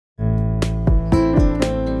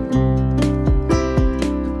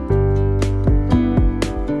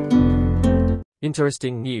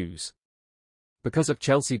Interesting news. Because of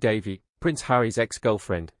Chelsy Davy, Prince Harry's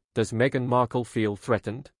ex-girlfriend, does Meghan Markle feel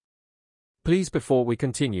threatened? Please, before we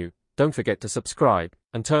continue, don't forget to subscribe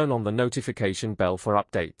and turn on the notification bell for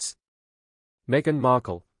updates. Meghan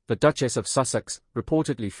Markle, the Duchess of Sussex,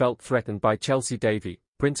 reportedly felt threatened by Chelsy Davy,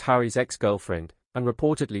 Prince Harry's ex-girlfriend, and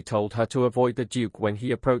reportedly told her to avoid the Duke when he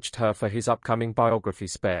approached her for his upcoming biography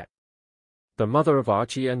Spare. The mother of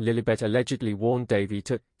Archie and Lilibet allegedly warned Davy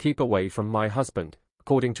to keep away from my husband,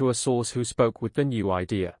 according to a source who spoke with the New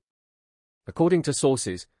Idea. According to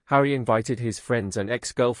sources, Harry invited his friends and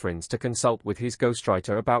ex-girlfriends to consult with his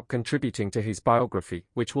ghostwriter about contributing to his biography,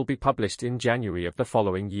 which will be published in January of the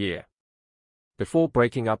following year. Before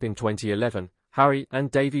breaking up in 2011, Harry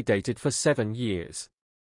and Davy dated for 7 years.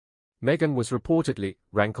 Meghan was reportedly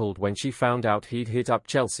rankled when she found out he'd hit up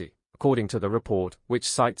Chelsy, according to the report, which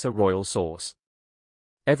cites a royal source.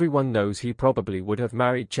 Everyone knows he probably would have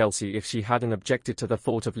married Chelsy if she hadn't objected to the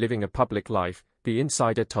thought of living a public life, the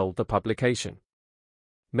insider told the publication.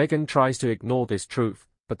 Meghan tries to ignore this truth,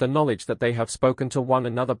 but the knowledge that they have spoken to one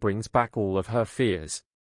another brings back all of her fears.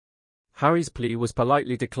 Harry's plea was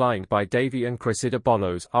politely declined by Davy and Cressida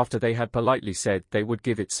Bonos after they had politely said they would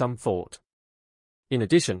give it some thought. In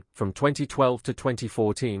addition, from 2012 to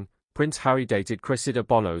 2014, Prince Harry dated Cressida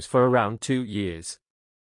Bonos for around 2 years.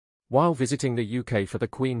 While visiting the UK for the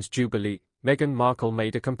Queen's Jubilee, Meghan Markle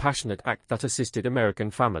made a compassionate act that assisted American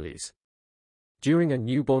families. During a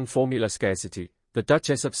newborn formula scarcity, the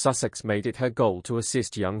Duchess of Sussex made it her goal to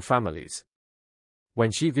assist young families.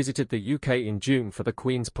 When she visited the UK in June for the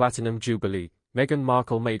Queen's Platinum Jubilee, Meghan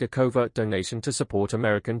Markle made a covert donation to support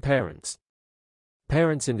American parents.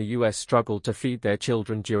 Parents in the US struggled to feed their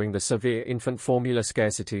children during the severe infant formula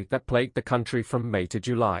scarcity that plagued the country from May to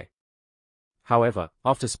July. However,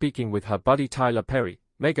 after speaking with her buddy Tyler Perry,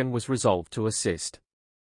 Meghan was resolved to assist.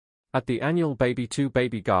 At the annual Baby to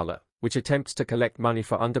Baby Gala, which attempts to collect money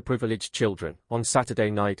for underprivileged children, on Saturday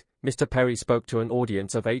night, Mr. Perry spoke to an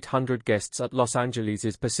audience of 800 guests at Los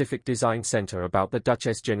Angeles' Pacific Design Center about the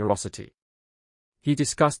Duchess' generosity. He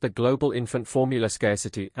discussed the global infant formula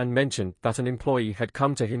scarcity and mentioned that an employee had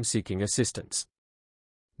come to him seeking assistance.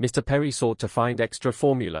 Mr. Perry sought to find extra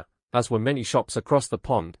formula, as were many shops across the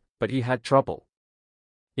pond, but he had trouble.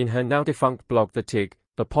 In her now-defunct blog The Tig,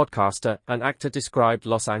 the podcaster and actor described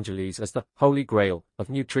Los Angeles as the holy grail of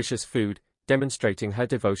nutritious food, demonstrating her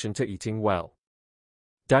devotion to eating well.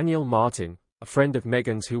 Daniel Martin, a friend of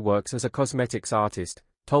Meghan's who works as a cosmetics artist,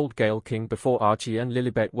 told Gayle King before Archie and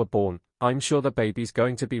Lilibet were born, "I'm sure the baby's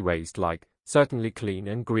going to be raised like, certainly clean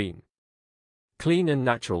and green. Clean and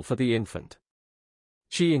natural for the infant.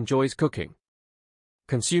 She enjoys cooking.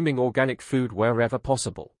 Consuming organic food wherever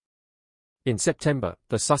possible." In September,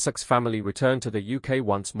 the Sussex family returned to the UK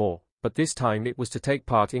once more, but this time it was to take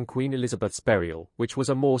part in Queen Elizabeth's burial, which was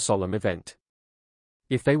a more solemn event.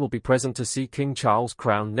 If they will be present to see King Charles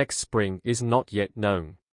crowned next spring is not yet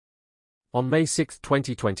known. On May 6,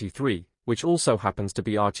 2023, which also happens to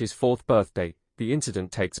be Archie's 4th birthday, the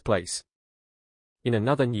incident takes place. In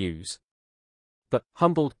another news, the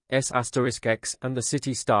humbled S*X and the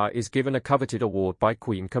City star is given a coveted award by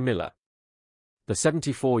Queen Camilla. The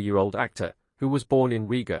 74-year-old actor, who was born in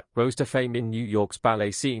Riga, rose to fame in New York's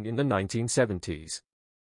ballet scene in the 1970s.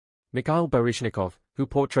 Mikhail Baryshnikov, who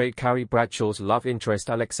portrayed Carrie Bradshaw's love interest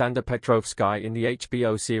Alexander Petrovsky in the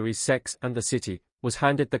HBO series Sex and the City, was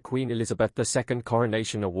handed the Queen Elizabeth II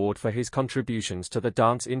Coronation Award for his contributions to the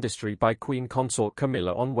dance industry by Queen Consort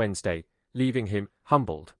Camilla on Wednesday, leaving him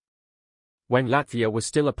humbled. When Latvia was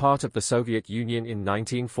still a part of the Soviet Union in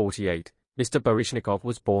 1948, Mr. Baryshnikov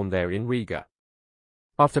was born there in Riga.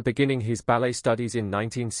 After beginning his ballet studies in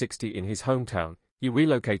 1960 in his hometown, he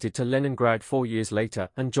relocated to Leningrad 4 years later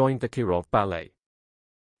and joined the Kirov Ballet.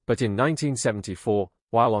 But in 1974,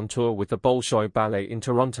 while on tour with the Bolshoi Ballet in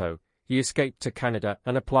Toronto, he escaped to Canada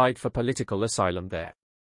and applied for political asylum there.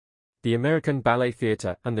 The American Ballet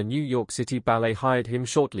Theatre and the New York City Ballet hired him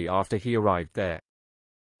shortly after he arrived there.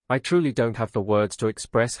 "I truly don't have the words to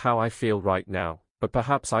express how I feel right now, but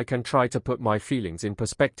perhaps I can try to put my feelings in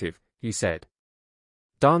perspective," he said.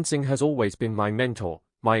 "Dancing has always been my mentor,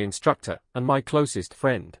 my instructor, and my closest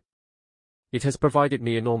friend. It has provided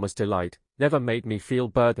me enormous delight, never made me feel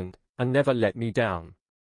burdened, and never let me down.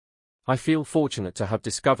 I feel fortunate to have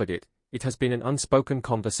discovered it. It has been an unspoken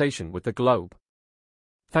conversation with the globe.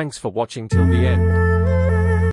 Thanks for watching till the end."